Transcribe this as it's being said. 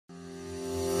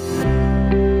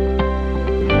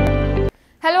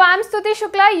I'm Stuti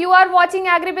Shukla. You are watching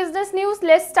Agribusiness News.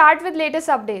 Let's start with latest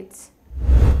updates.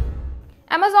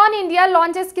 Amazon India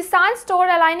launches Kisan store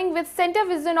aligning with center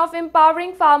vision of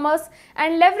empowering farmers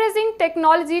and leveraging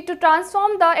technology to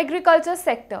transform the agriculture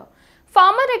sector.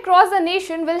 Farmers across the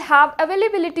nation will have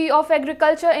availability of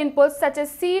agriculture inputs such as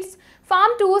seeds,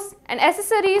 farm tools and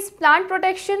accessories, plant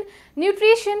protection,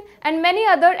 nutrition and many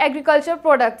other agriculture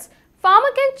products. Farmer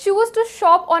can choose to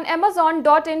shop on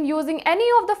Amazon.in using any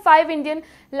of the 5 Indian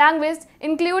languages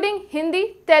including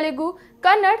Hindi, Telugu,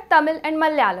 Kannada, Tamil and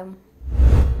Malayalam.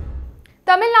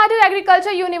 Tamil Nadu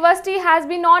Agriculture University has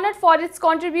been honored for its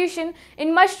contribution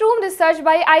in mushroom research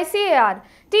by ICAR.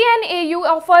 TNAU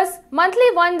offers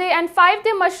monthly 1-day and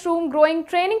 5-day mushroom growing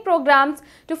training programs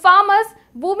to farmers,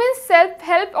 women's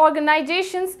self-help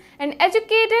organizations and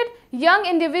educated young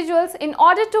individuals in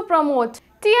order to promote.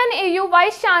 TNAU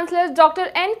Vice Chancellor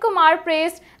Dr. N. Kumar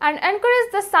praised and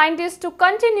encouraged the scientists to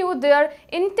continue their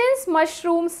intense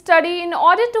mushroom study in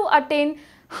order to attain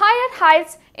higher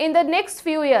heights in the next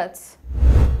few years.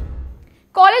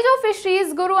 College of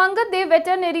Fisheries Guru Angad Dev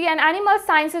Veterinary and Animal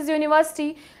Sciences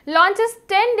University launches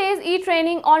 10 days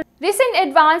e-training on recent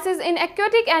advances in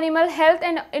aquatic animal health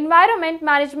and environment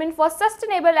management for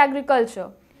sustainable agriculture.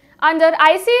 Under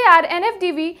ICAR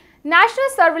NFDV National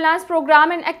Surveillance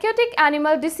Program and Aquatic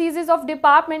Animal Diseases of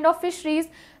Department of Fisheries,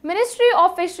 Ministry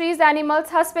of Fisheries, Animals,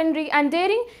 Husbandry and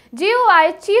Dairying,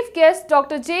 GOI Chief Guest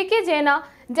Dr. J.K. Jaina,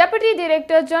 Deputy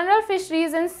Director General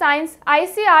Fisheries and Science,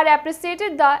 ICAR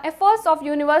appreciated the efforts of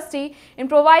university in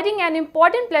providing an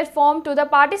important platform to the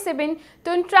participants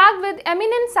to interact with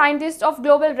eminent scientists of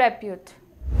global repute.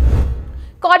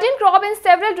 Cotton crop in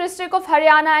several districts of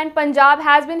Haryana and Punjab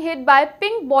has been hit by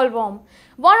pink bollworm,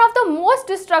 one of the most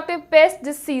destructive pests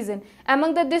this season.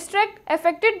 Among the districts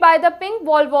affected by the pink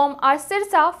bollworm are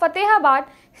Sirsa, Fatehabad,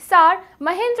 Hisar,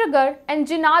 Mahendragarh and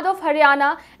Jinnah of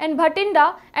Haryana and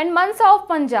Bhatinda and Mansa of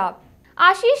Punjab.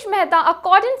 Ashish Mehta, a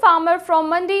cotton farmer from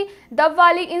Mandi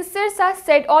Dabwali in Sirsa,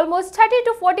 said almost 30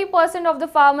 to 40% of the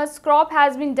farmers' crop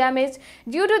has been damaged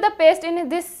due to the pest in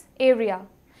this area.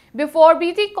 Before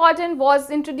BT cotton was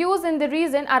introduced in the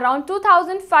region, around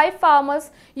 2005 farmers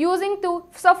using to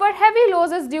suffer heavy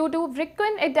losses due to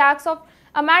frequent attacks of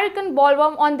American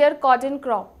bollworm on their cotton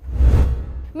crop.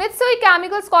 Mitsui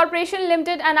Chemicals Corporation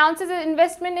Limited announces its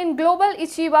investment in Global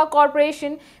Ichiba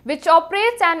Corporation, which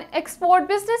operates an export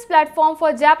business platform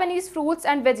for Japanese fruits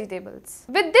and vegetables.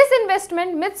 With this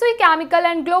investment, Mitsui Chemical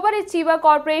and Global Ichiba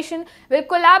Corporation will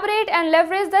collaborate and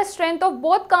leverage the strength of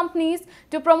both companies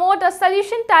to promote a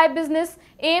solution-type business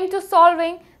aimed to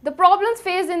solving the problems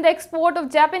faced in the export of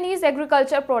Japanese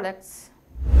agriculture products.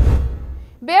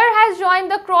 Bayer has joined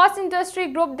the cross-industry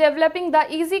group developing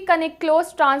the Easy Connect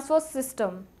closed transfer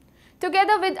system.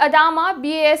 Together with ADAMA,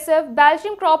 BASF,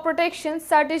 Belgium Crop Protection,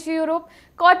 Certis Europe,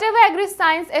 Corteva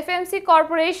Agriscience, FMC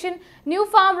Corporation, New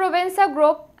Farm Rovensa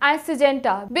Group and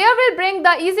Syngenta, Bayer will bring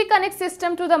the Easy Connect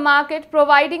system to the market,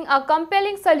 providing a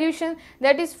compelling solution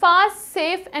that is fast,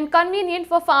 safe and convenient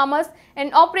for farmers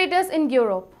and operators in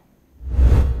Europe.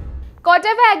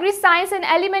 Corteva Agriscience and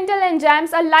Elemental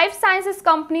Enzymes, a life sciences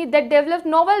company that develops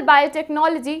novel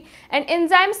biotechnology and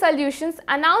enzyme solutions,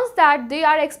 announced that they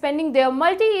are expanding their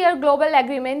multi-year global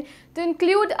agreement to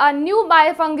include a new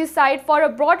biofungicide for a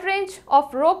broad range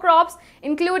of row crops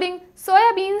including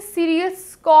soybeans,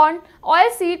 cereals, corn,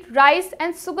 oilseed, rice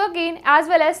and sugarcane as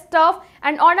well as turf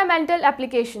and ornamental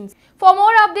applications. For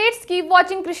more updates, keep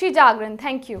watching Krishi Jagran.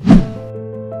 Thank you.